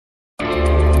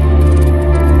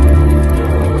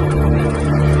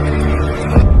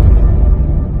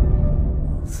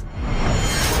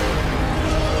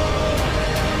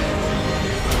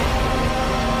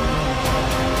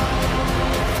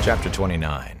Chapter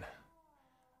 29.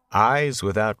 Eyes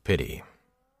Without Pity.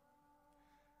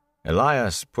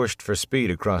 Elias pushed for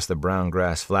speed across the brown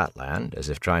grass flatland, as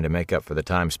if trying to make up for the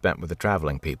time spent with the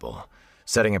traveling people,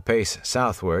 setting a pace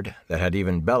southward that had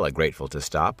even Bella grateful to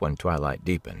stop when twilight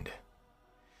deepened.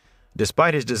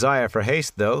 Despite his desire for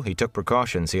haste, though, he took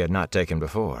precautions he had not taken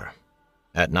before.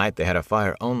 At night they had a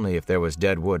fire only if there was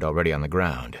dead wood already on the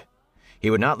ground. He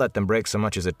would not let them break so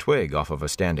much as a twig off of a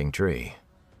standing tree.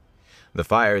 The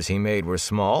fires he made were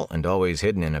small and always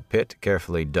hidden in a pit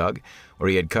carefully dug where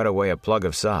he had cut away a plug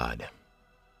of sod.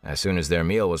 As soon as their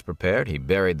meal was prepared, he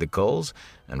buried the coals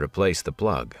and replaced the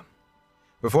plug.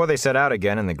 Before they set out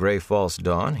again in the gray false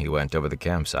dawn, he went over the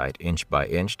campsite inch by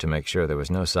inch to make sure there was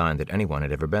no sign that anyone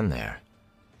had ever been there.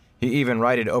 He even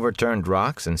righted overturned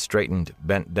rocks and straightened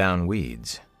bent-down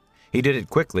weeds. He did it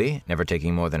quickly, never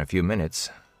taking more than a few minutes,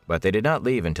 but they did not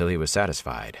leave until he was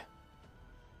satisfied.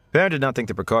 Perrin did not think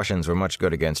the precautions were much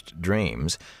good against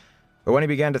dreams, but when he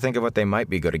began to think of what they might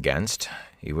be good against,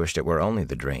 he wished it were only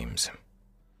the dreams.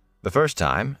 The first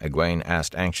time, Egwene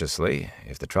asked anxiously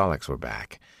if the Trollocs were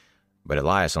back, but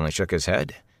Elias only shook his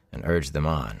head and urged them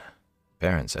on.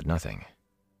 Perrin said nothing.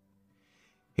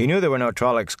 He knew there were no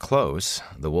Trollocs close.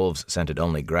 The wolves scented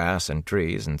only grass and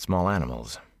trees and small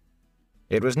animals.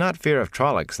 It was not fear of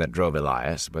Trollocs that drove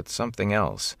Elias, but something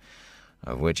else,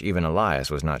 of which even Elias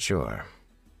was not sure.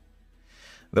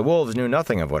 The wolves knew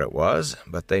nothing of what it was,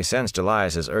 but they sensed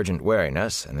Elias's urgent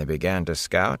wariness, and they began to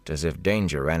scout as if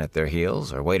danger ran at their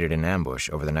heels or waited in ambush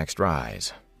over the next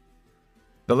rise.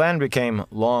 The land became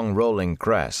long rolling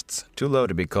crests, too low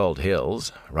to be called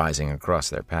hills, rising across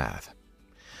their path.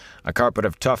 A carpet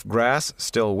of tough grass,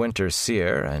 still winter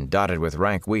sere and dotted with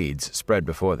rank weeds, spread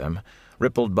before them,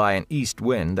 rippled by an east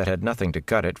wind that had nothing to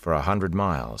cut it for 100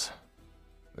 miles.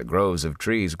 The groves of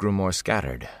trees grew more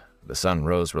scattered. The sun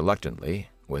rose reluctantly,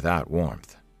 without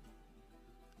warmth.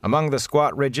 Among the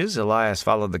squat ridges, Elias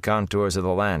followed the contours of the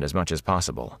land as much as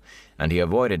possible, and he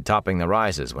avoided topping the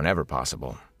rises whenever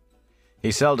possible. He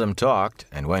seldom talked,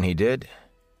 and when he did,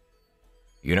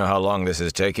 "You know how long this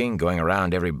is taking, going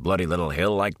around every bloody little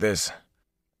hill like this?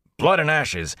 Blood and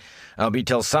ashes! I'll be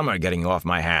till summer getting you off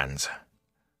my hands.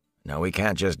 No, we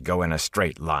can't just go in a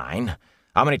straight line.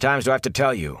 How many times do I have to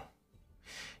tell you?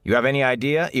 You have any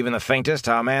idea, even the faintest,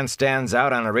 how a man stands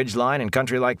out on a ridgeline in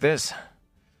country like this?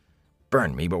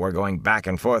 Burn me, but we're going back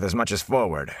and forth as much as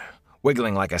forward,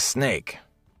 wiggling like a snake.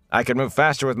 I could move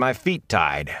faster with my feet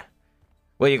tied.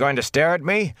 Well, you going to stare at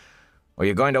me, or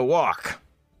you going to walk?"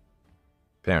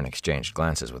 Perrin exchanged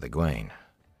glances with Egwene.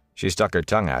 She stuck her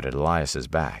tongue out at Elias's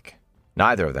back.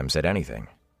 Neither of them said anything.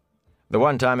 The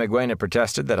one time Egwene had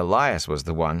protested that Elias was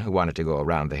the one who wanted to go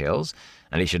around the hills,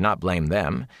 and he should not blame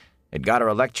them, it got her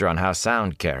a lecture on how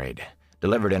sound carried,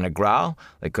 delivered in a growl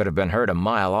that could have been heard a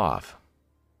mile off.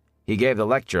 He gave the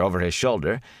lecture over his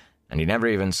shoulder, and he never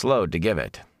even slowed to give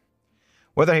it.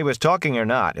 Whether he was talking or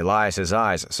not, Elias's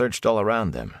eyes searched all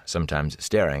around them, sometimes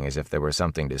staring as if there were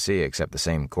something to see except the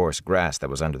same coarse grass that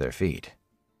was under their feet.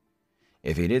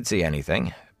 If he did see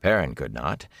anything, Perrin could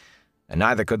not, and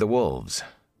neither could the wolves.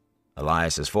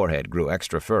 Elias's forehead grew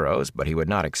extra furrows, but he would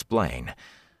not explain.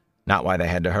 Not why they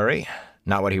had to hurry,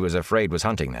 not what he was afraid was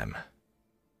hunting them.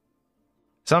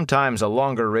 Sometimes a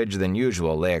longer ridge than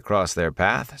usual lay across their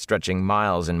path, stretching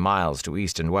miles and miles to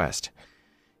east and west.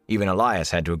 Even Elias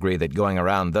had to agree that going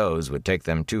around those would take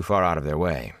them too far out of their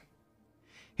way.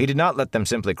 He did not let them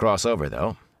simply cross over,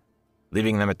 though.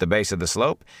 Leaving them at the base of the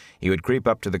slope, he would creep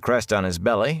up to the crest on his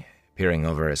belly, peering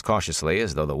over as cautiously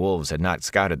as though the wolves had not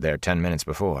scouted there 10 minutes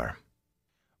before.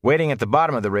 Waiting at the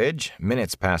bottom of the ridge,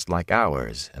 minutes passed like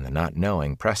hours, and the not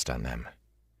knowing pressed on them.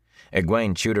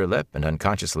 Egwene chewed her lip and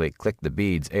unconsciously clicked the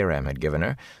beads Aram had given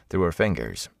her through her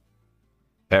fingers.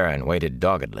 Perrin waited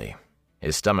doggedly,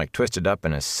 his stomach twisted up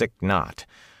in a sick knot,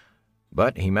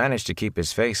 but he managed to keep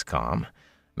his face calm,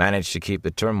 managed to keep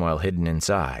the turmoil hidden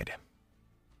inside.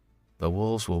 The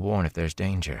wolves will warn if there's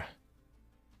danger.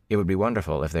 It would be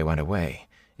wonderful if they went away,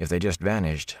 if they just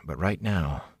vanished, but right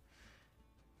now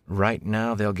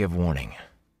they'll give warning.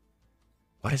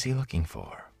 What is he looking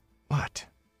for? What?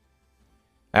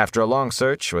 After a long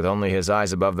search, with only his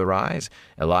eyes above the rise,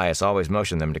 Elias always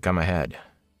motioned them to come ahead.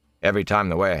 Every time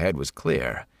the way ahead was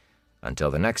clear, until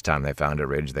the next time they found a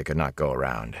ridge they could not go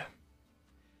around.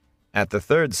 At the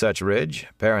third such ridge,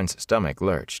 Perrin's stomach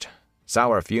lurched.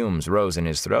 Sour fumes rose in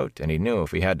his throat, and he knew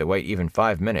if he had to wait even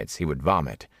 5 minutes, he would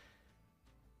vomit.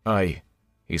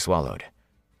 He swallowed.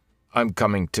 "I'm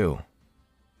coming too."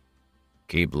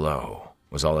 "Keep low,"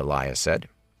 was all Elias said.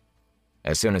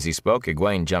 As soon as he spoke,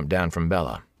 Egwene jumped down from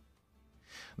Bella.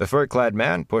 The fur-clad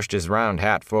man pushed his round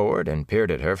hat forward and peered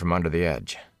at her from under the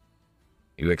edge.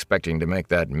 "You expecting to make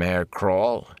that mare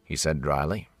crawl?" he said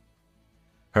dryly.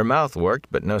 Her mouth worked,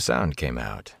 but no sound came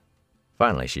out.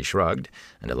 Finally she shrugged,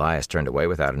 and Elias turned away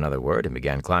without another word and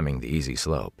began climbing the easy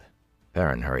slope.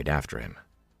 Perrin hurried after him.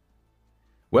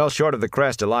 Well short of the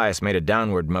crest, Elias made a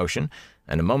downward motion,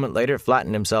 and a moment later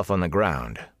flattened himself on the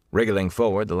ground, wriggling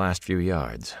forward the last few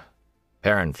yards.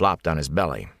 Perrin flopped on his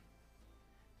belly.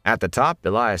 At the top,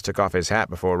 Elias took off his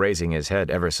hat before raising his head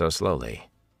ever so slowly.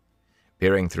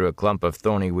 Peering through a clump of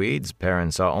thorny weeds,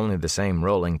 Perrin saw only the same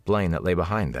rolling plain that lay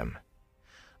behind them.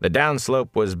 The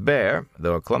downslope was bare,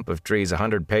 though a clump of trees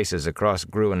 100 paces across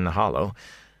grew in the hollow,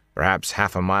 perhaps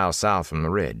half a mile south from the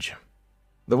ridge.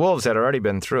 The wolves had already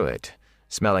been through it,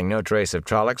 smelling no trace of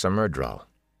trollocs or myrddraal.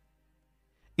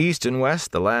 East and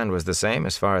west, the land was the same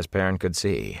as far as Perrin could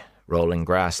see, rolling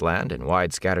grassland and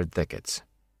wide scattered thickets.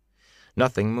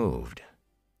 Nothing moved.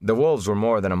 The wolves were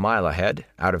more than a mile ahead,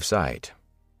 out of sight.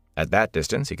 At that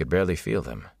distance, he could barely feel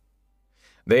them.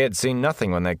 They had seen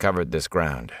nothing when they covered this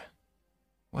ground.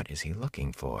 What is he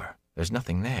looking for? There's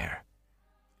nothing there.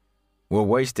 "We're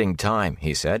wasting time,"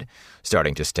 he said,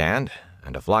 starting to stand,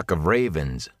 and a flock of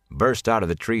ravens burst out of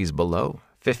the trees below,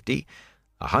 50,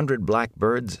 100 black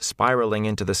birds spiraling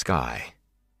into the sky.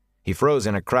 He froze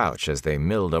in a crouch as they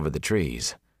milled over the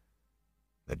trees.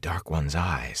 The Dark One's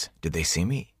eyes. Did they see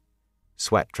me?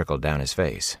 Sweat trickled down his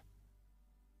face.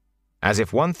 As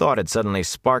if one thought had suddenly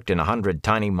sparked in 100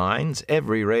 tiny minds,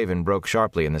 every raven broke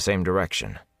sharply in the same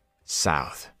direction.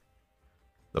 South.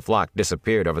 The flock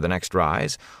disappeared over the next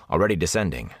rise, already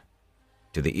descending.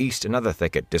 To the east, another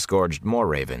thicket disgorged more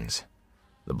ravens.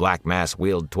 The black mass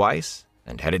wheeled twice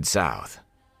and headed south.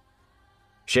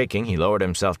 Shaking, he lowered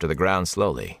himself to the ground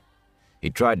slowly. He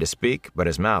tried to speak, but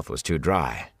his mouth was too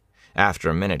dry.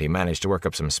 After a minute, he managed to work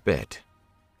up some spit.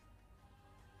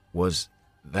 "Was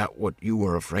that what you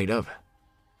were afraid of?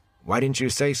 Why didn't you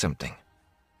say something?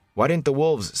 Why didn't the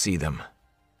wolves see them?"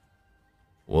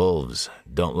 "Wolves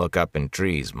don't look up in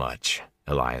trees much,"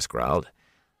 Elias growled.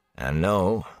 "And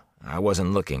no, I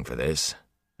wasn't looking for this.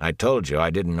 I told you I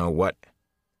didn't know what—"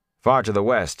 Far to the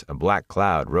west, a black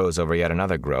cloud rose over yet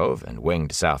another grove and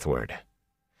winged southward.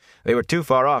 They were too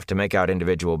far off to make out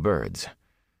individual birds.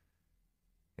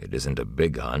 "It isn't a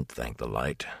big hunt, thank the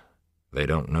light. They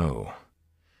don't know.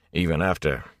 Even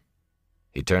after—"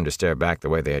 He turned to stare back the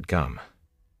way they had come.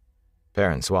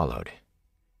 Perrin swallowed.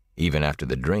 Even after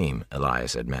the dream,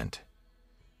 Elias had meant.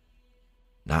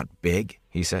 "Not big,"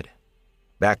 he said.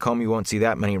 "Back home you won't see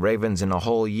that many ravens in a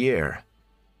whole year."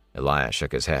 Elias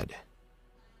shook his head.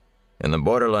 "In the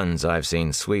borderlands I've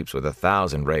seen sweeps with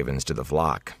 1,000 ravens to the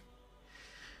flock.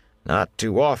 Not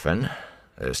too often.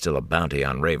 There's still a bounty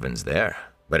on ravens there,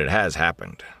 but it has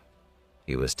happened."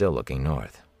 He was still looking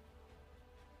north.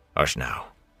 "Hush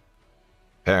now."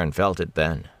 Perrin felt it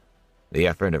then, the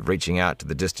effort of reaching out to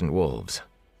the distant wolves.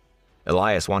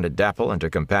 Elias wanted Dapple and her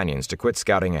companions to quit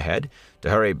scouting ahead, to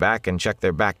hurry back and check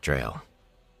their back trail.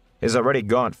 His already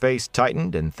gaunt face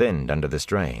tightened and thinned under the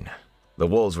strain. The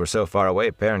wolves were so far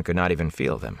away Perrin could not even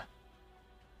feel them.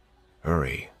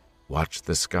 "Hurry. Watch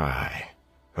the sky.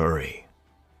 Hurry."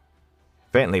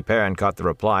 Faintly Perrin caught the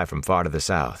reply from far to the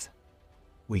south.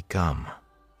 "We come."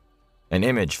 An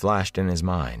image flashed in his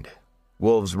mind.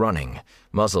 Wolves running,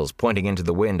 muzzles pointing into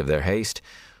the wind of their haste,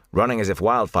 running as if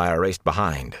wildfire raced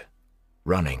behind.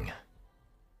 Running.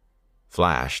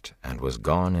 Flashed and was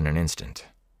gone in an instant.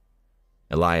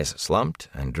 Elias slumped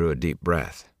and drew a deep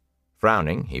breath.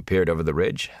 Frowning, he peered over the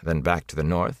ridge, then back to the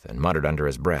north, and muttered under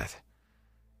his breath.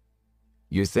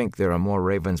 "You think there are more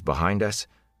ravens behind us?"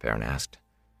 Perrin asked.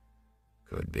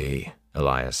 "Could be,"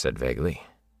 Elias said vaguely.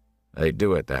 "They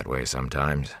do it that way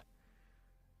sometimes.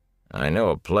 I know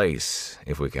a place,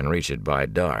 if we can reach it by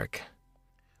dark.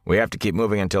 We have to keep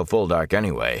moving until full dark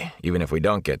anyway, even if we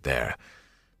don't get there.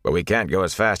 But we can't go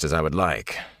as fast as I would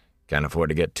like. Can't afford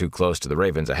to get too close to the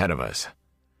ravens ahead of us.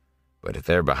 But if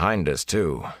they're behind us,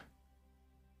 too—"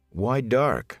 "Why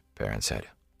dark?" Perrin said.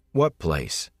 "What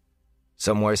place?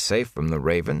 Somewhere safe from the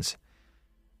ravens?"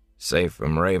 "Safe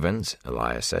from ravens,"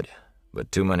 Elias said,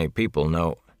 "but too many people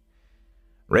know.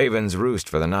 Ravens roost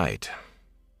for the night.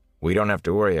 We don't have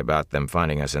to worry about them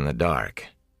finding us in the dark.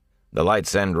 The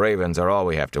light-send ravens are all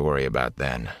we have to worry about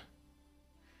then."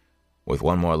 With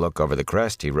one more look over the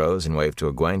crest, he rose and waved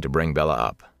to Egwene to bring Bella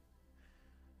up.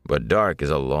 "But dark is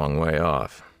a long way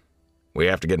off. We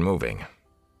have to get moving."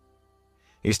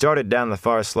 He started down the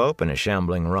far slope in a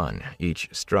shambling run, each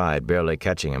stride barely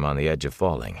catching him on the edge of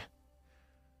falling.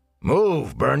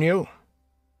 "Move, burn you!"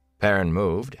 Perrin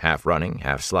moved, half running,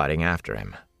 half sliding after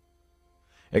him.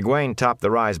 Egwene topped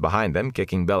the rise behind them,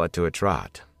 kicking Bella to a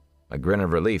trot. A grin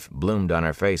of relief bloomed on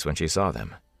her face when she saw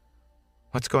them.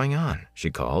 "What's going on?" she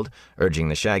called, urging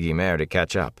the shaggy mare to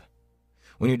catch up.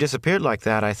 "When you disappeared like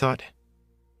that, I thought—"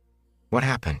 "What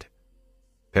happened?"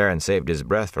 Perrin saved his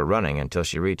breath for running until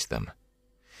she reached them.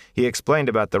 He explained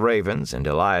about the ravens and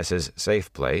Elias's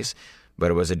safe place,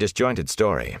 but it was a disjointed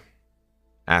story.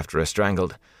 After a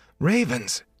strangled,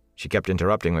 "Ravens," she kept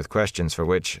interrupting with questions for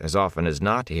which, as often as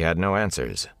not, he had no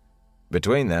answers.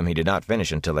 Between them, he did not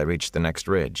finish until they reached the next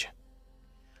ridge.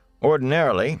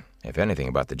 Ordinarily, if anything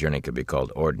about the journey could be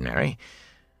called ordinary,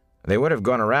 they would have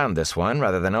gone around this one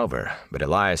rather than over, but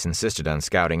Elias insisted on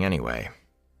scouting anyway.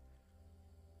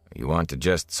 "You want to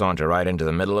just saunter right into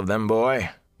the middle of them, boy?"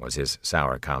 was his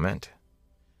sour comment.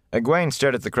 Egwene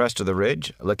stared at the crest of the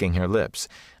ridge, licking her lips,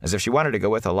 as if she wanted to go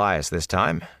with Elias this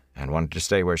time, and wanted to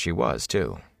stay where she was,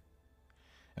 too.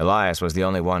 Elias was the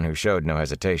only one who showed no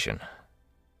hesitation.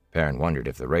 Perrin wondered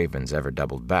if the ravens ever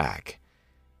doubled back.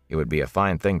 It would be a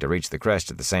fine thing to reach the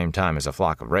crest at the same time as a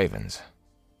flock of ravens.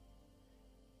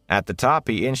 At the top,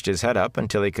 he inched his head up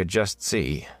until he could just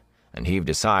see, and heaved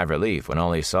a sigh of relief when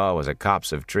all he saw was a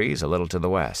copse of trees a little to the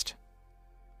west.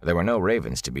 There were no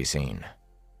ravens to be seen.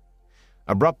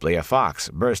 Abruptly, a fox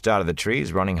burst out of the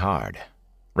trees, running hard.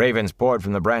 Ravens poured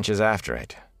from the branches after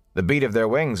it. The beat of their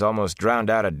wings almost drowned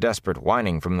out a desperate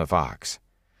whining from the fox.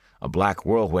 A black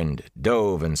whirlwind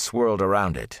dove and swirled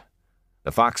around it.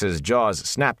 The fox's jaws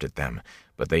snapped at them,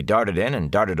 but they darted in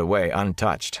and darted away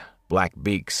untouched, black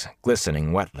beaks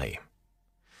glistening wetly.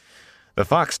 The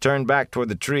fox turned back toward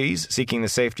the trees, seeking the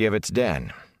safety of its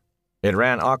den. It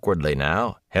ran awkwardly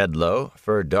now, head low,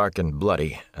 fur dark and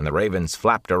bloody, and the ravens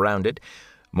flapped around it,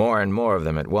 more and more of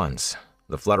them at once,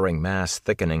 the fluttering mass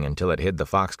thickening until it hid the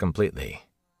fox completely.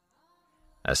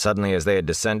 As suddenly as they had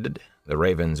descended, the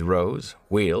ravens rose,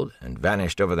 wheeled, and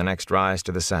vanished over the next rise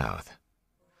to the south.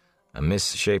 A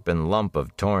misshapen lump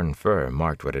of torn fur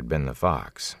marked what had been the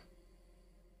fox.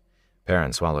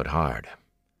 Perrin swallowed hard.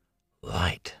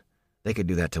 Light. They could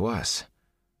do that to us.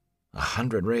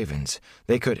 100 ravens.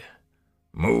 They could—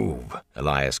 "Move,"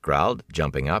 Elias growled,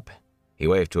 jumping up. He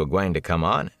waved to Egwene to come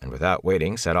on, and without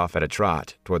waiting set off at a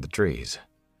trot toward the trees.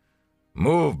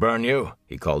 "Move, burn you,"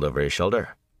 he called over his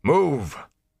shoulder. "Move!"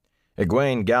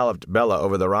 Egwene galloped Bella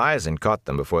over the rise and caught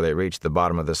them before they reached the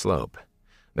bottom of the slope.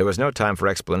 There was no time for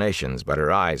explanations, but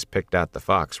her eyes picked out the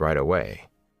fox right away.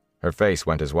 Her face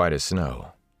went as white as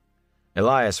snow.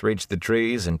 Elias reached the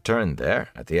trees and turned there,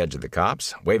 at the edge of the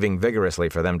copse, waving vigorously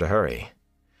for them to hurry.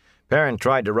 Perrin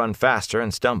tried to run faster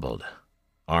and stumbled.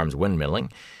 Arms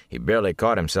windmilling, he barely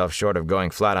caught himself short of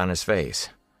going flat on his face.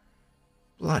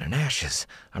 "Blood and ashes,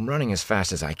 I'm running as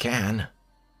fast as I can."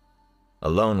 A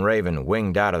lone raven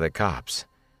winged out of the copse.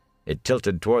 It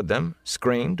tilted toward them,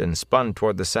 screamed, and spun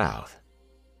toward the south.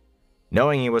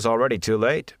 Knowing he was already too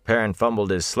late, Perrin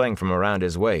fumbled his sling from around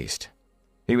his waist.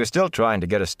 He was still trying to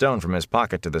get a stone from his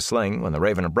pocket to the sling when the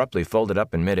raven abruptly folded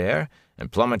up in midair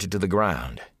and plummeted to the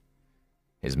ground.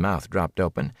 His mouth dropped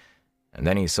open, and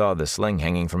then he saw the sling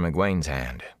hanging from Egwene's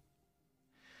hand.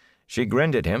 She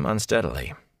grinned at him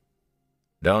unsteadily.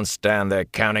 "Don't stand there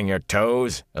counting your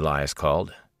toes," Elias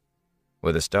called.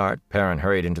 With a start, Perrin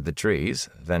hurried into the trees,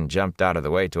 then jumped out of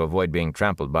the way to avoid being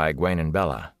trampled by Egwene and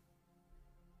Bella.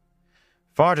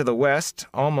 Far to the west,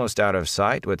 almost out of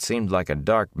sight, what seemed like a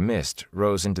dark mist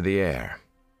rose into the air.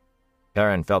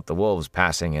 Perrin felt the wolves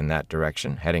passing in that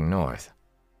direction, heading north.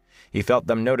 He felt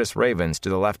them notice ravens to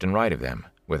the left and right of them,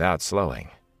 without slowing.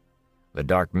 The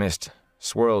dark mist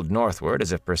swirled northward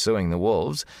as if pursuing the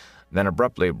wolves, then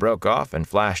abruptly broke off and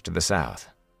flashed to the south.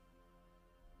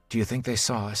 "Do you think they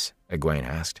saw us?" Egwene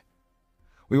asked.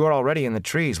 "We were already in the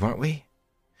trees, weren't we?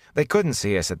 They couldn't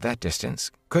see us at that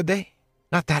distance, could they?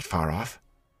 Not that far off."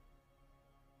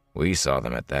 "We saw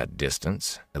them at that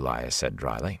distance," Elias said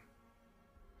dryly.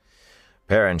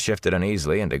 Perrin shifted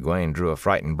uneasily, and Egwene drew a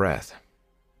frightened breath.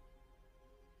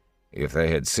 "If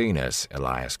they had seen us,"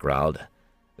 Elias growled,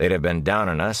 "they'd have been down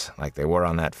on us like they were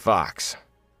on that fox.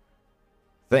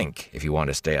 Think if you want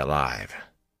to stay alive.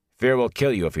 Fear will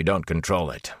kill you if you don't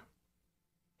control it."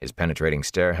 His penetrating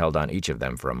stare held on each of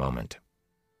them for a moment.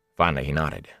 Finally he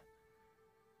nodded.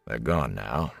 "They're gone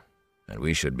now, and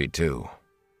we should be too.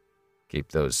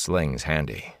 Keep those slings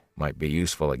handy. Might be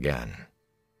useful again."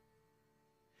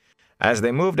 As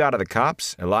they moved out of the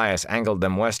copse, Elias angled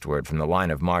them westward from the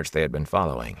line of march they had been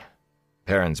following.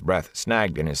 Perrin's breath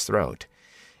snagged in his throat.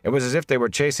 It was as if they were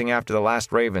chasing after the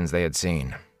last ravens they had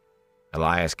seen.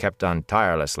 Elias kept on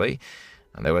tirelessly,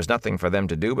 and there was nothing for them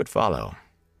to do but follow.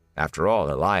 After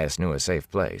all, Elias knew a safe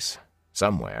place.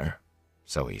 Somewhere,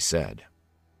 so he said.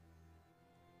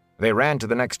 They ran to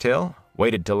the next hill,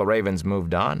 waited till the ravens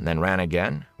moved on, then ran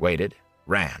again, waited,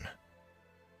 ran.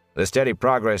 The steady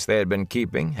progress they had been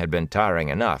keeping had been tiring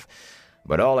enough,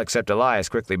 but all except Elias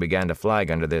quickly began to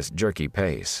flag under this jerky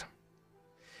pace.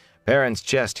 Perrin's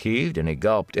chest heaved and he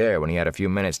gulped air when he had a few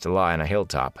minutes to lie on a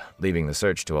hilltop, leaving the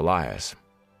search to Elias.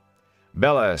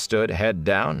 Bella stood head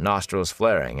down, nostrils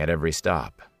flaring at every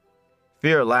stop.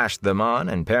 Fear lashed them on,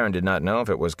 and Perrin did not know if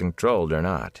it was controlled or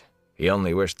not. He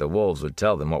only wished the wolves would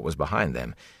tell them what was behind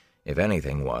them, if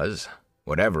anything was,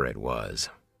 whatever it was.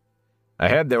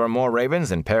 Ahead there were more ravens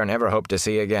than Perrin ever hoped to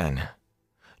see again.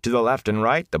 To the left and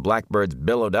right, the blackbirds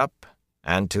billowed up,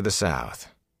 and to the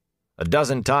south. A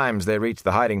dozen times they reached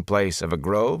the hiding place of a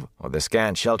grove or the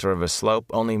scant shelter of a slope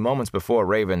only moments before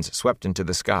ravens swept into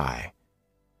the sky.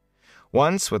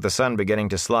 Once, with the sun beginning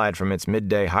to slide from its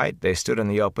midday height, they stood in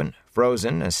the open,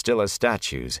 frozen as still as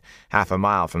statues, half a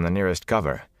mile from the nearest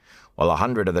cover, while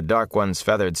 100 of the Dark One's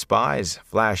feathered spies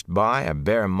flashed by a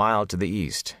bare mile to the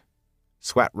east.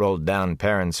 Sweat rolled down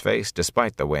Perrin's face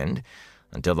despite the wind,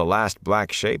 until the last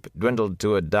black shape dwindled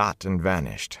to a dot and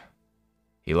vanished.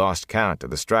 He lost count of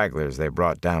the stragglers they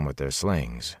brought down with their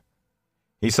slings.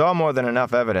 He saw more than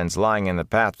enough evidence lying in the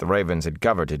path the ravens had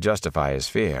covered to justify his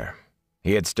fear.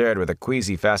 He had stared with a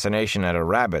queasy fascination at a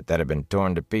rabbit that had been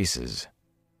torn to pieces.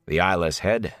 The eyeless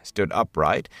head stood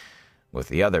upright, with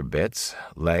the other bits,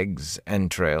 legs,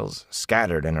 entrails,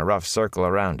 scattered in a rough circle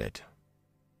around it.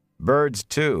 Birds,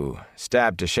 too,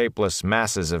 stabbed to shapeless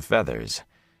masses of feathers,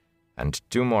 and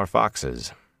 2 more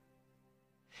foxes.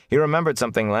 He remembered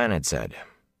something Lan had said.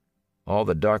 All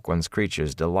the Dark One's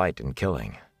creatures delight in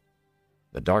killing.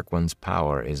 The Dark One's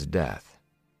power is death,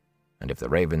 and if the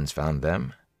ravens found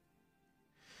them...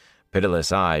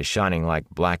 Pitiless eyes shining like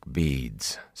black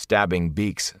beads, stabbing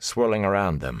beaks swirling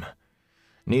around them.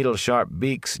 Needle-sharp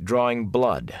beaks drawing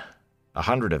blood,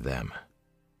 100 of them.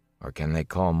 Or can they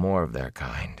call more of their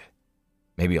kind?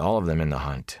 Maybe all of them in the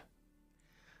hunt.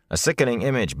 A sickening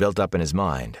image built up in his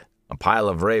mind, a pile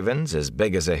of ravens as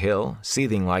big as a hill,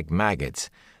 seething like maggots,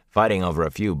 fighting over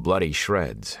a few bloody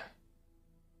shreds.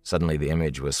 Suddenly the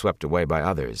image was swept away by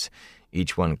others,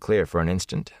 each one clear for an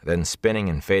instant, then spinning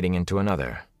and fading into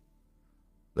another.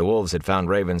 The wolves had found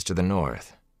ravens to the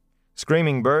north.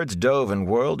 Screaming birds dove and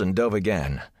whirled and dove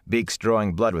again, beaks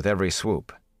drawing blood with every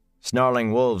swoop.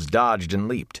 Snarling wolves dodged and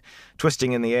leaped,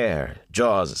 twisting in the air,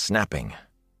 jaws snapping.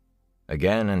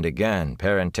 Again and again,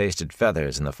 Perrin tasted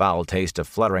feathers and the foul taste of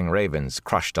fluttering ravens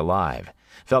crushed alive,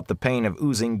 felt the pain of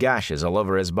oozing gashes all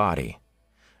over his body,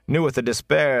 knew with a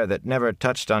despair that never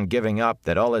touched on giving up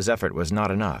that all his effort was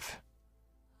not enough.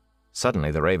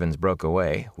 Suddenly the ravens broke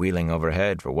away, wheeling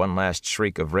overhead for one last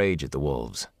shriek of rage at the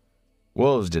wolves.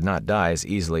 Wolves did not die as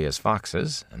easily as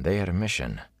foxes, and they had a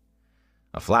mission.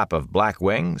 A flap of black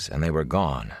wings, and they were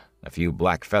gone, a few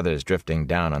black feathers drifting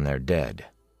down on their dead.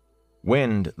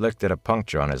 Wind licked at a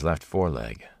puncture on his left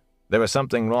foreleg. There was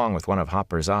something wrong with one of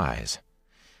Hopper's eyes.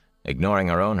 Ignoring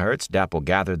her own hurts, Dapple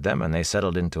gathered them, and they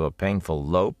settled into a painful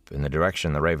lope in the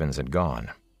direction the ravens had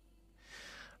gone.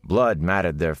 Blood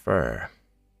matted their fur.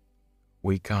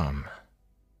 We come.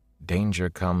 Danger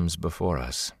comes before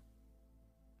us.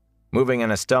 Moving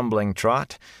in a stumbling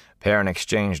trot, Perrin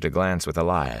exchanged a glance with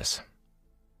Elias.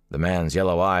 The man's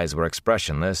yellow eyes were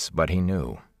expressionless, but he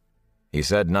knew. He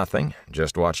said nothing,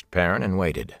 just watched Perrin and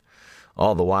waited,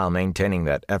 all the while maintaining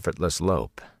that effortless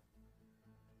lope.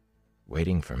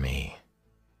 Waiting for me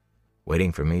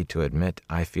to admit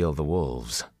I feel the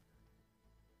wolves.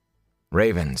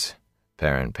 Ravens,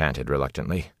 Perrin panted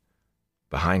reluctantly.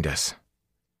 Behind us.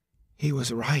 He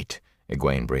was right,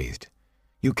 Egwene breathed.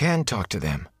 You can talk to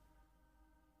them.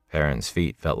 Perrin's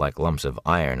feet felt like lumps of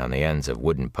iron on the ends of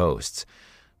wooden posts,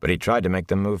 but he tried to make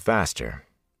them move faster.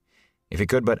 If he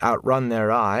could but outrun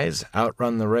their eyes,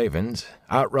 outrun the ravens,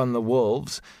 outrun the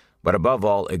wolves, but above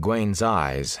all Egwene's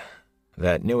eyes,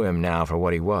 that knew him now for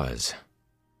what he was.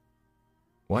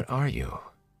 What are you?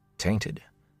 Tainted?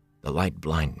 The light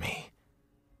blind me.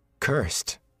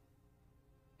 Cursed.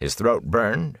 His throat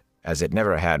burned, as it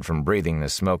never had from breathing the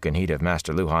smoke and heat of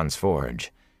Master Luhan's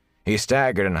forge. He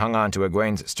staggered and hung on to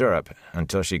Egwene's stirrup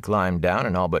until she climbed down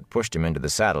and all but pushed him into the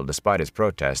saddle despite his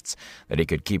protests that he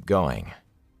could keep going.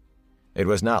 It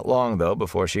was not long, though,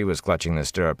 before she was clutching the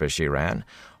stirrup as she ran,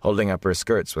 holding up her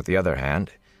skirts with the other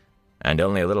hand, and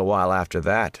only a little while after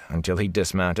that, until he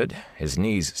dismounted, his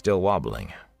knees still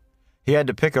wobbling. He had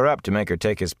to pick her up to make her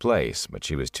take his place, but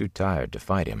she was too tired to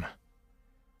fight him.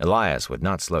 Elias would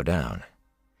not slow down.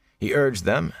 He urged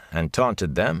them and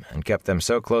taunted them and kept them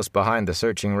so close behind the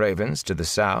searching ravens to the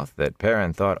south that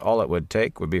Perrin thought all it would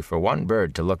take would be for one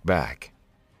bird to look back.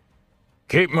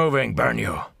 Keep moving, burn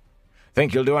you.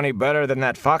 Think you'll do any better than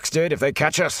that fox did if they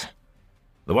catch us?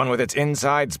 The one with its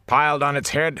insides piled on its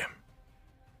head?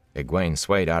 Egwene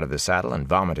swayed out of the saddle and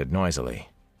vomited noisily.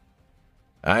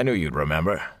 "I knew you'd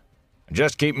remember.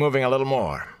 Just keep moving a little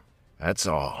more. That's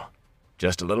all.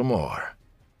 Just a little more.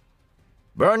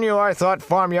 Burn you, I thought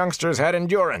farm youngsters had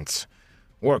endurance.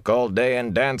 Work all day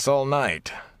and dance all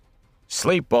night.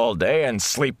 Sleep all day and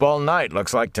sleep all night,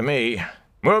 looks like to me.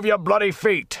 Move your bloody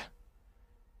feet."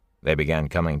 They began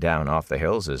coming down off the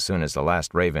hills as soon as the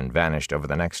last raven vanished over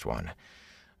the next one.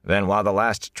 Then while the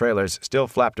last trailers still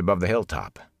flapped above the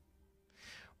hilltop.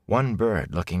 One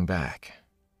bird looking back.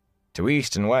 To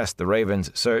east and west the ravens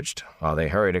searched while they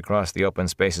hurried across the open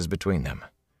spaces between them.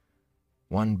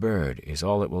 One bird is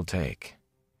all it will take.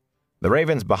 The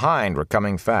ravens behind were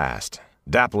coming fast.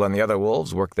 Dapple and the other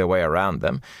wolves worked their way around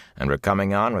them and were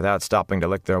coming on without stopping to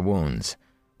lick their wounds.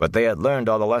 But they had learned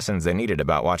all the lessons they needed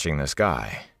about watching the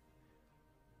sky.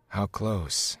 How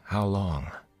close? How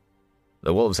long?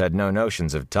 The wolves had no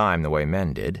notions of time the way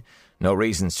men did, no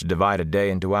reasons to divide a day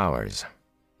into hours.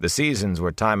 The seasons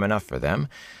were time enough for them,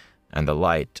 and the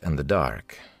light and the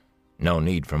dark. No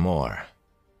need for more.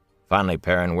 Finally,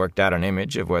 Perrin worked out an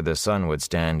image of where the sun would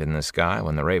stand in the sky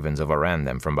when the ravens overran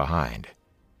them from behind.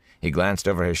 He glanced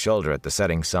over his shoulder at the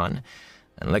setting sun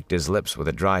and licked his lips with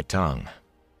a dry tongue.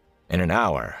 In an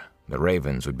hour, the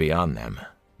ravens would be on them,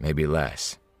 maybe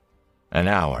less. An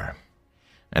hour.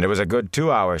 And it was a good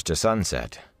 2 hours to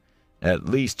sunset. At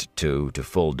least 2 to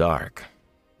full dark.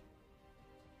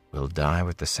 "We'll die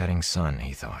with the setting sun,"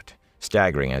 he thought,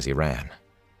 staggering as he ran,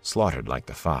 slaughtered like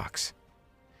the fox.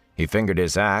 He fingered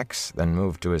his axe, then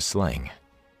moved to his sling.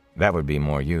 That would be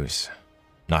more use.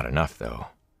 Not enough, though.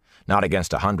 Not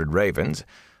against 100 ravens,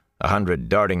 100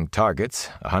 darting targets,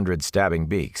 100 stabbing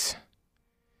beaks.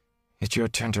 "It's your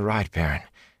turn to ride, Perrin,"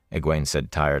 Egwene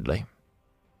said tiredly.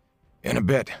 "In a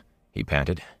bit," he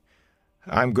panted.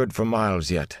 "I'm good for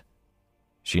miles yet."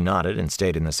 She nodded and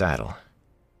stayed in the saddle.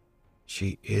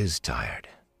 She is tired.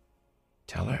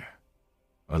 Tell her,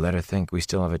 or let her think we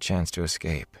still have a chance to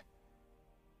escape.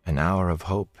 An hour of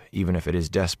hope, even if it is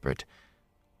desperate,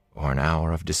 or an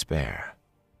hour of despair.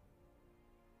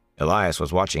 Elias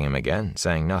was watching him again,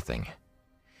 saying nothing.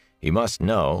 He must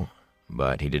know,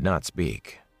 but he did not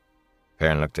speak.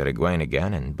 Perrin looked at Egwene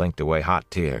again and blinked away hot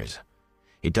tears.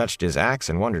 He touched his axe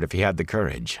and wondered if he had the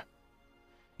courage.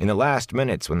 In the last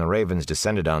minutes when the ravens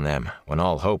descended on them, when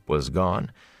all hope was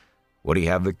gone, would he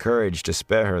have the courage to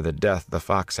spare her the death the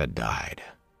fox had died?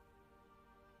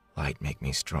 Light make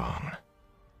me strong.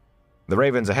 The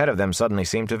ravens ahead of them suddenly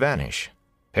seemed to vanish.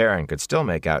 Perrin could still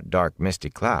make out dark, misty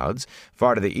clouds,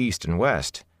 far to the east and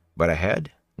west, but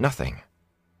ahead, nothing.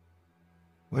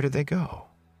 Where did they go?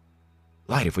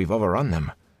 Light, if we've overrun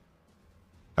them.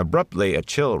 Abruptly, a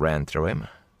chill ran through him.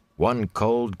 One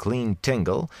cold, clean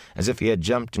tingle, as if he had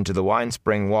jumped into the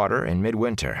wine-spring water in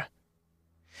midwinter.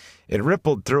 It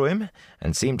rippled through him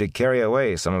and seemed to carry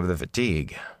away some of the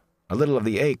fatigue, a little of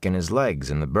the ache in his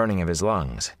legs and the burning of his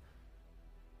lungs.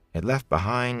 It left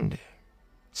behind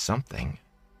something.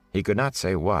 He could not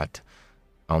say what,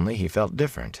 only he felt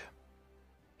different.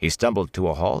 He stumbled to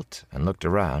a halt and looked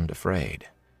around, afraid.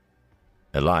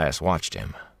 Elias watched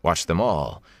him, watched them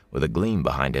all, with a gleam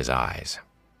behind his eyes.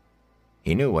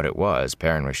 He knew what it was,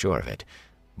 Perrin was sure of it,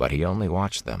 but he only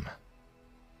watched them.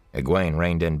 Egwene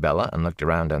reined in Bella and looked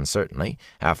around uncertainly,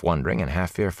 half wondering and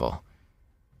half fearful.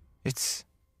 "It's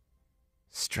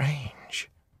strange,"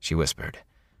 she whispered.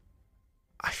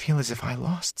 "I feel as if I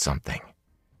lost something."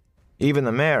 Even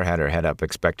the mare had her head up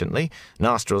expectantly,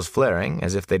 nostrils flaring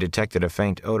as if they detected a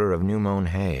faint odor of new-mown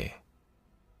hay.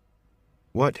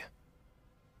 What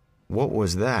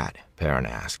was that?" Perrin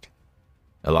asked.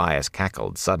 Elias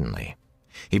cackled suddenly.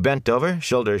 He bent over,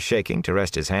 shoulders shaking, to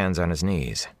rest his hands on his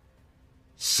knees.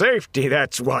 "Safety,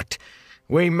 that's what!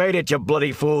 We made it, you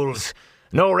bloody fools!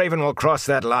 No raven will cross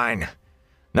that line.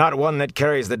 Not one that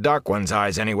carries the Dark One's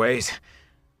eyes, anyways.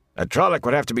 A Trolloc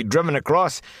would have to be driven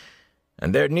across,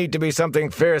 and there'd need to be something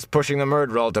fierce pushing the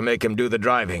Myrddraal to make him do the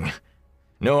driving.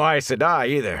 No Aes Sedai,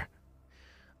 either.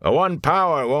 The one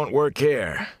power won't work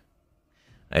here.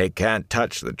 They can't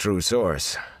touch the true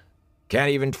source. Can't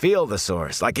even feel the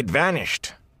source, like it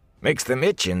vanished. Makes them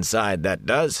itch inside, that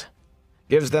does.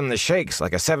 Gives them the shakes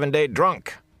like a 7-day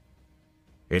drunk.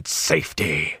 It's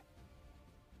safety."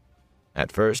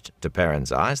 At first, to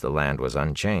Perrin's eyes, the land was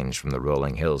unchanged from the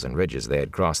rolling hills and ridges they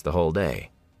had crossed the whole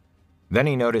day. Then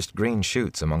he noticed green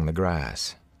shoots among the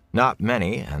grass. Not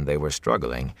many, and they were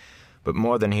struggling, but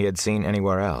more than he had seen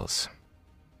anywhere else.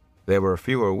 There were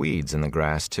fewer weeds in the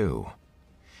grass, too.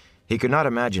 He could not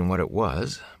imagine what it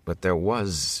was, but there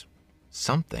was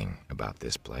something about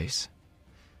this place.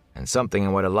 And something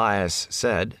in what Elias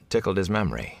said tickled his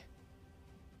memory.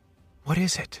 "What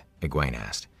is it?" Egwene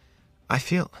asked. I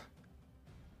feel...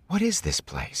 What is this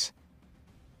place?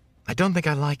 I don't think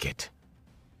I like it.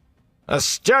 A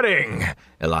steading!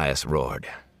 Elias roared.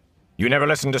 You never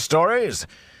listened to stories?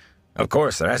 Of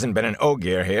course, there hasn't been an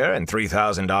Ogier here in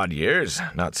 3,000-odd years,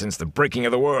 not since the breaking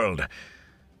of the world.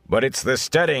 But it's the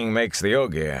steading makes the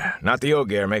Ogier, not the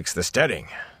Ogier makes the steading.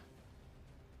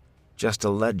 Just a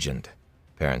legend,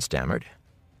 Perrin stammered.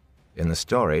 In the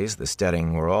stories, the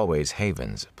steading were always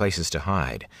havens, places to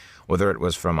hide, whether it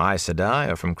was from Aes Sedai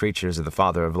or from creatures of the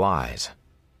Father of Lies.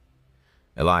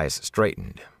 Elias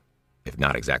straightened. If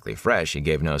not exactly fresh, he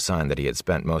gave no sign that he had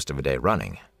spent most of a day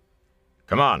running.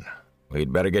 Come on,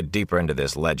 we'd better get deeper into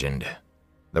this legend.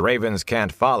 The ravens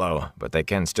can't follow, but they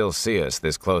can still see us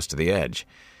this close to the edge,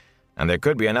 and there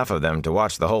could be enough of them to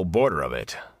watch the whole border of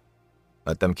it.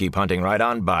 Let them keep hunting right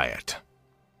on by it.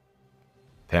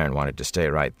 Perrin wanted to stay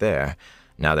right there,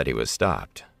 now that he was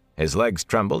stopped. His legs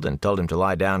trembled and told him to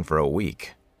lie down for a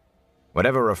week.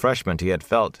 Whatever refreshment he had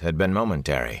felt had been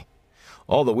momentary.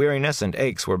 All the weariness and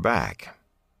aches were back.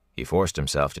 He forced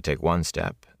himself to take one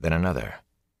step, then another.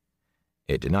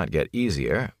 It did not get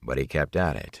easier, but he kept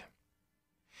at it.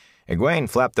 Egwene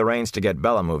flapped the reins to get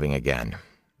Bella moving again.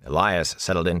 Elias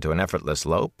settled into an effortless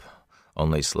lope,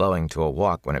 only slowing to a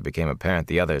walk when it became apparent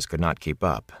the others could not keep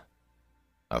up.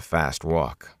 A fast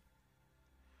walk.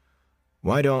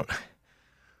 Why don't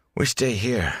we stay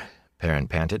here? Perrin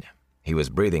panted. He was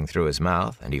breathing through his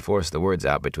mouth, and he forced the words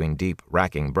out between deep,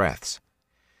 racking breaths.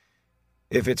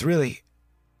 If it's really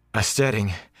a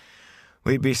steading,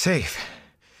 we'd be safe.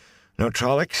 No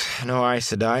Trollocs, no Aes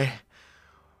Sedai.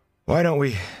 Why don't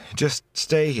we just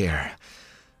stay here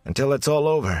until it's all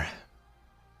over?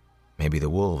 Maybe the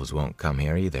wolves won't come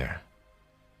here either.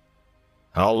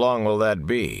 How long will that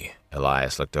be?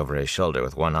 Elias looked over his shoulder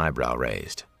with one eyebrow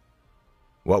raised.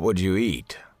 What would you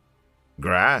eat?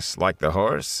 Grass, like the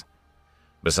horse?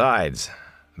 Besides,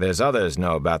 there's others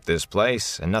know about this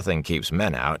place, and nothing keeps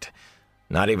men out,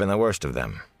 not even the worst of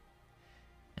them.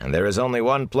 And there is only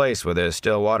one place where there's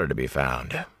still water to be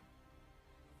found.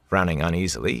 Frowning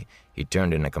uneasily, he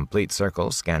turned in a complete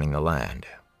circle, scanning the land.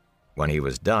 When he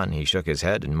was done, he shook his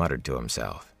head and muttered to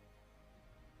himself.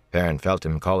 Perrin felt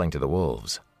him calling to the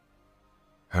wolves.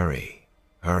 Hurry,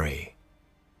 hurry.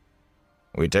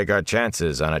 We take our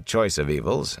chances on a choice of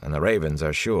evils, and the ravens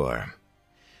are sure.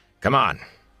 Come on,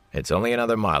 it's only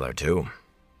another mile or two.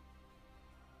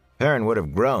 Perrin would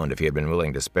have groaned if he had been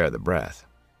willing to spare the breath.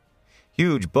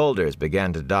 Huge boulders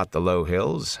began to dot the low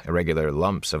hills, irregular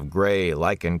lumps of gray,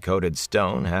 lichen-coated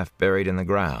stone half buried in the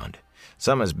ground,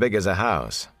 some as big as a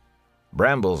house.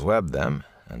 Brambles webbed them,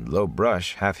 and low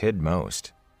brush half hid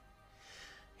most.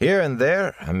 Here and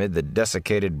there, amid the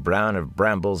desiccated brown of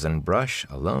brambles and brush,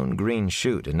 a lone green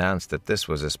shoot announced that this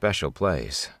was a special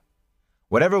place.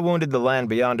 Whatever wounded the land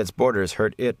beyond its borders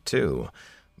hurt it too,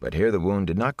 but here the wound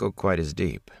did not go quite as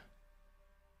deep.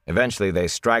 Eventually they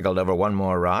straggled over one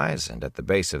more rise, and at the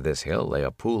base of this hill lay a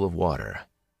pool of water.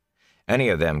 Any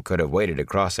of them could have waded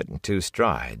across it in 2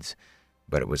 strides,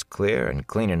 but it was clear and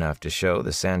clean enough to show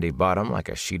the sandy bottom like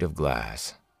a sheet of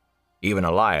glass. Even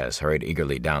Elias hurried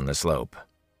eagerly down the slope.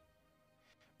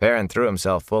 Perrin threw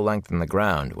himself full length in the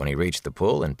ground when he reached the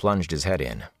pool and plunged his head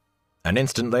in. An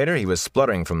instant later, he was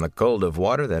spluttering from the cold of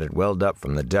water that had welled up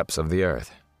from the depths of the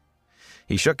earth.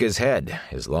 He shook his head,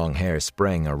 his long hair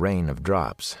spraying a rain of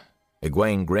drops.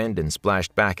 Egwene grinned and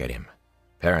splashed back at him.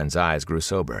 Perrin's eyes grew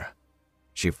sober.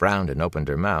 She frowned and opened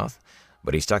her mouth,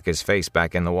 but he stuck his face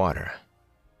back in the water.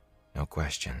 No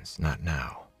questions, not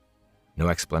now. No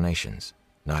explanations,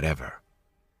 not ever.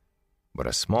 But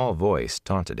a small voice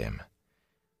taunted him.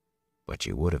 But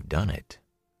you would have done it,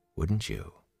 wouldn't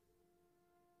you?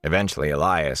 Eventually,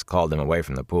 Elias called him away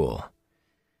from the pool.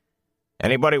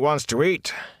 Anybody wants to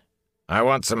eat? I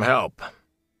want some help.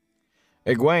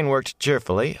 Egwene worked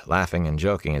cheerfully, laughing and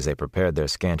joking as they prepared their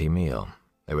scanty meal.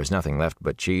 There was nothing left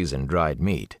but cheese and dried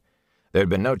meat. There had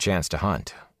been no chance to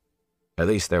hunt. At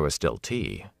least there was still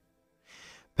tea.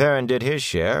 Perrin did his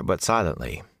share, but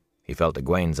silently. He felt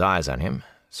Egwene's eyes on him,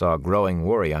 saw growing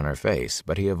worry on her face,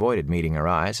 but he avoided meeting her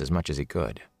eyes as much as he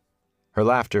could. Her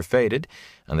laughter faded,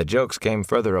 and the jokes came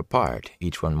further apart,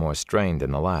 each one more strained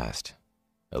than the last.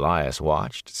 Elias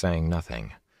watched, saying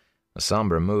nothing. A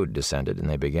somber mood descended, and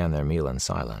they began their meal in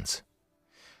silence.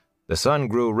 The sun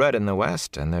grew red in the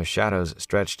west, and their shadows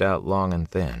stretched out long and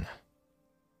thin.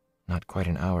 Not quite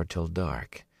an hour till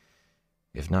dark.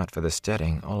 If not for the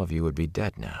steading, all of you would be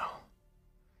dead now.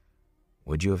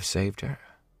 Would you have saved her?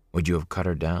 Would you have cut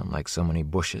her down like so many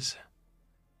bushes?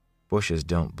 Bushes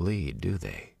don't bleed, do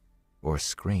they? Or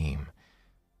scream,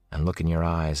 and look in your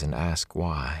eyes and ask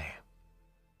why.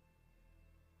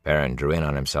 Perrin drew in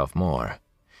on himself more.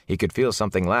 he could feel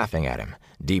something laughing at him,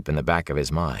 deep in the back of his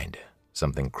mind.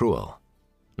 Something cruel.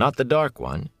 Not the Dark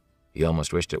One. He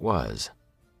almost wished it was.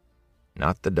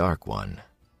 Not the Dark One.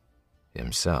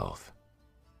 Himself.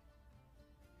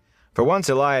 For once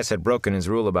Elias had broken his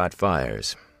rule about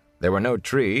fires. There were no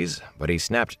trees, but he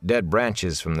snapped dead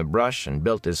branches from the brush and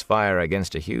built his fire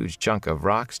against a huge chunk of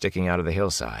rock sticking out of the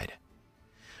hillside.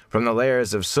 From the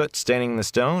layers of soot staining the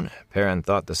stone, Perrin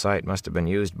thought the site must have been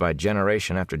used by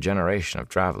generation after generation of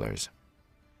travelers.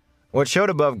 What showed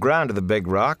above ground of the big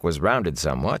rock was rounded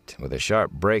somewhat, with a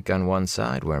sharp break on one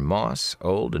side where moss,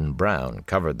 old and brown,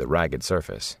 covered the ragged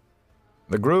surface.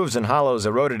 The grooves and hollows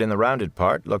eroded in the rounded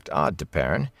part looked odd to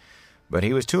Perrin, but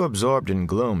he was too absorbed in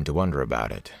gloom to wonder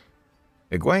about it.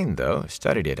 Egwene, though,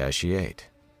 studied it as she ate.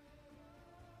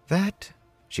 "That,"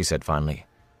 she said finally,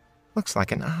 "looks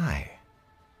like an eye."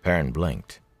 Perrin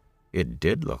blinked. It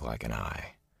did look like an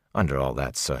eye, under all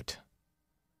that soot.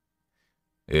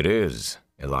 "It is,"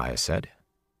 Elias said.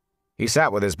 He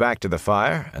sat with his back to the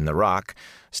fire and the rock,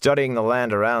 studying the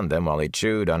land around them while he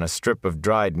chewed on a strip of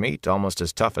dried meat almost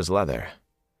as tough as leather.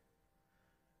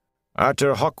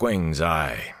 "Arthur Hawkwing's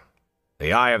eye,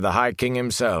 the eye of the High King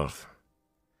himself.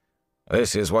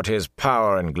 This is what his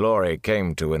power and glory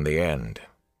came to in the end."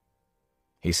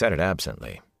 He said it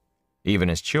absently. Even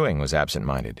his chewing was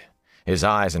absent-minded. His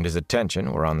eyes and his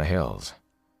attention were on the hills.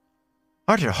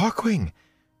 "Arthur Hawkwing!"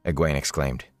 Egwene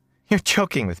exclaimed. "You're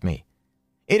joking with me.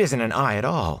 It isn't an eye at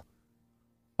all.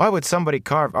 Why would somebody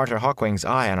carve Arthur Hawkwing's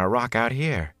eye on a rock out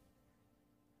here?"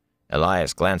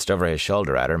 Elias glanced over his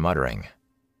shoulder at her, muttering,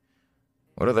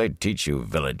 "What do they teach you,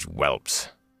 village whelps?"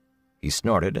 He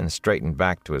snorted and straightened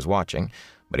back to his watching,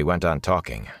 but he went on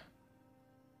talking.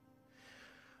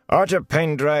 "Arthur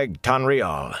Pendrag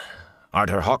Tanrial,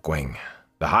 Arthur Hawkwing,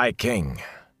 the High King,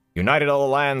 united all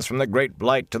the lands from the Great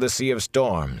Blight to the Sea of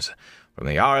Storms, from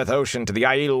the Arth Ocean to the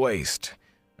Aiel Waste,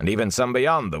 and even some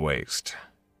beyond the Waste.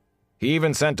 He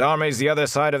even sent armies the other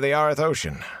side of the Arth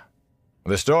Ocean.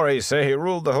 The stories say he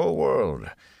ruled the whole world,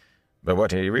 but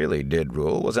what he really did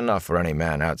rule was enough for any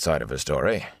man outside of a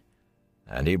story.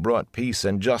 And he brought peace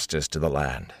and justice to the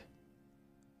land."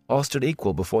 "All stood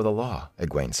equal before the law,"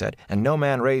 Egwene said, "and no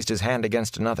man raised his hand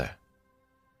against another."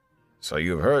 "So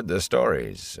you've heard the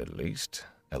stories, at least,"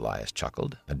 Elias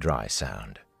chuckled, a dry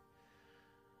sound.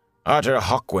 "Arthur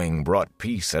Hawkwing brought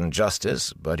peace and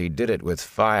justice, but he did it with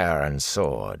fire and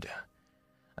sword.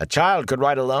 A child could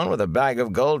ride alone with a bag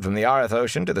of gold from the Arth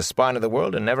Ocean to the spine of the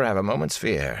world and never have a moment's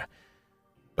fear.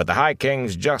 But the High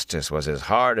King's justice was as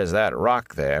hard as that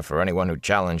rock there for anyone who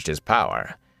challenged his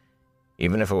power,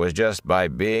 even if it was just by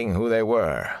being who they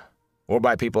were, or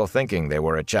by people thinking they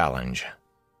were a challenge.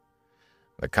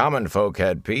 The common folk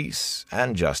had peace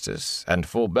and justice and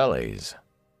full bellies.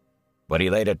 But he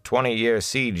laid a 20-year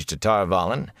siege to Tar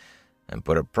Valon and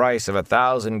put a price of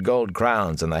 1,000 gold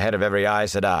crowns on the head of every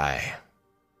Aes Sedai."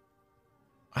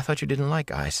 "I thought you didn't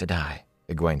like Aes Sedai,"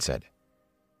 Egwene said.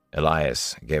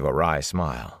 Elias gave a wry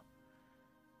smile.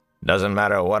 "Doesn't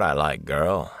matter what I like,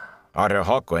 girl. Arthur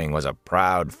Hawkwing was a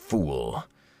proud fool.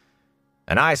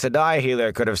 An Aes Sedai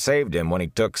healer could have saved him when he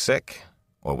took sick,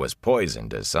 or was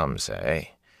poisoned, as some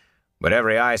say. But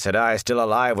every Aes Sedai still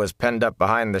alive was penned up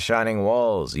behind the shining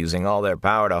walls, using all their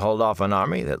power to hold off an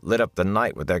army that lit up the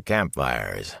night with their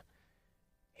campfires.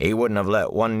 He wouldn't have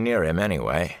let one near him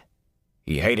anyway.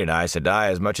 He hated Aes Sedai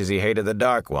as much as he hated the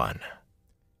Dark One."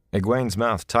 Egwene's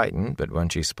mouth tightened, but when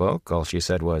she spoke, all she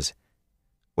said was,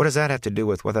 "What does that have to do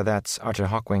with whether that's Arthur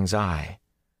Hawkwing's eye?"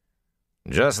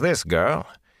 "Just this, girl.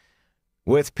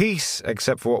 With peace,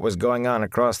 except for what was going on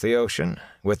across the ocean,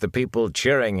 with the people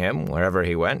cheering him wherever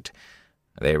he went,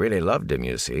 they really loved him,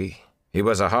 you see. He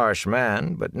was a harsh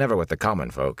man, but never with the common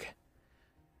folk.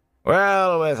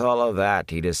 Well, with all of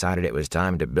that, he decided it was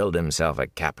time to build himself a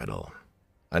capital.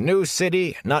 A new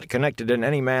city not connected in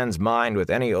any man's mind with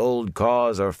any old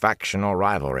cause or faction or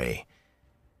rivalry.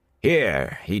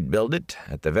 Here, he'd build it,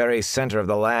 at the very center of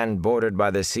the land bordered by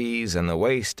the seas and the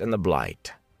waste and the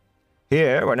blight.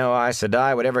 Here, where no Aes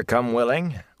Sedai would ever come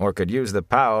willing, or could use the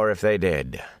power if they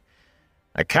did.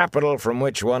 A capital from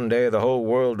which one day the whole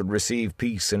world would receive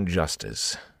peace and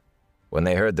justice. When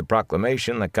they heard the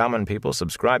proclamation, the common people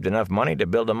subscribed enough money to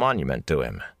build a monument to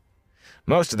him.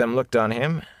 Most of them looked on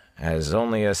him as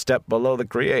only a step below the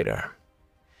Creator.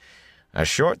 A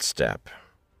short step.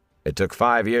 It took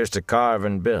 5 years to carve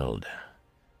and build.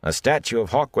 A statue of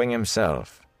Hawkwing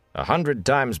himself, 100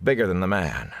 times bigger than the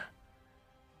man.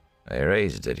 They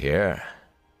raised it here,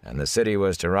 and the city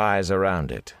was to rise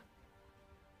around it."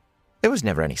 "There was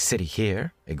never any city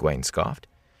here," Egwene scoffed.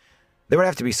 "There would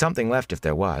have to be something left if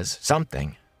there was.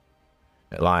 Something."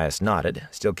 Elias nodded,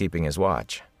 still keeping his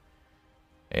watch.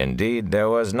 Indeed, there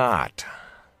was not.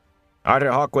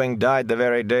 Arthur Hawkwing died the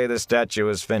very day the statue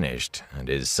was finished, and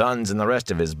his sons and the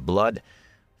rest of his blood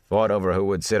fought over who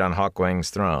would sit on Hawkwing's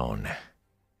throne.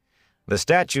 The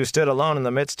statue stood alone in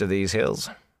the midst of these hills.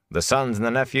 The sons and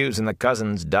the nephews and the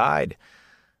cousins died,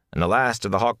 and the last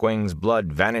of the Hawkwing's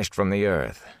blood vanished from the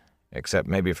earth, except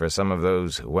maybe for some of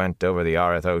those who went over the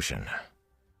Arth Ocean.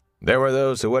 There were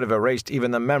those who would have erased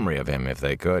even the memory of him if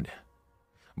they could.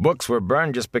 Books were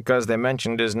burned just because they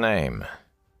mentioned his name.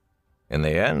 In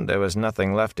the end, there was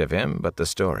nothing left of him but the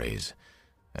stories,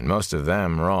 and most of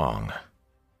them wrong.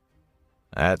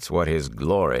 That's what his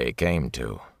glory came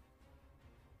to.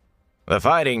 The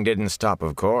fighting didn't stop,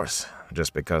 of course,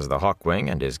 just because the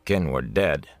Hawkwing and his kin were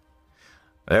dead.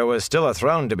 There was still a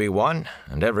throne to be won,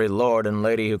 and every lord and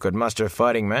lady who could muster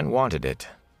fighting men wanted it.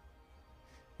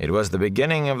 It was the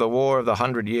beginning of the War of the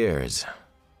 100 Years.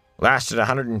 Lasted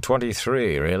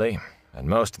 123, really, and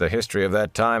most of the history of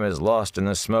that time is lost in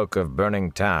the smoke of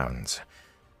burning towns.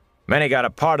 Many got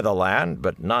a part of the land,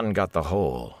 but none got the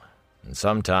whole. And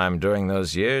sometime during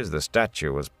those years, the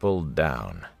statue was pulled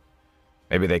down.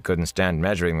 Maybe they couldn't stand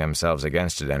measuring themselves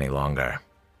against it any longer.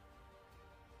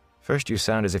 "First you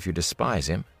sound as if you despise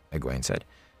him," Egwene said,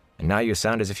 "and now you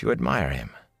sound as if you admire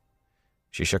him."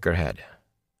 She shook her head.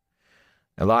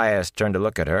 Elias turned to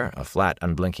look at her, a flat,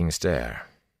 unblinking stare.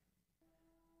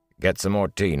 "Get some more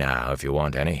tea now, if you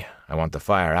want any. I want the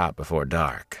fire out before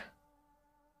dark."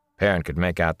 Perrin could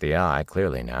make out the eye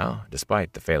clearly now,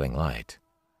 despite the failing light.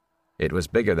 It was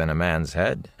bigger than a man's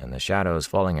head, and the shadows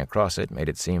falling across it made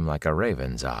it seem like a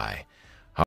raven's eye,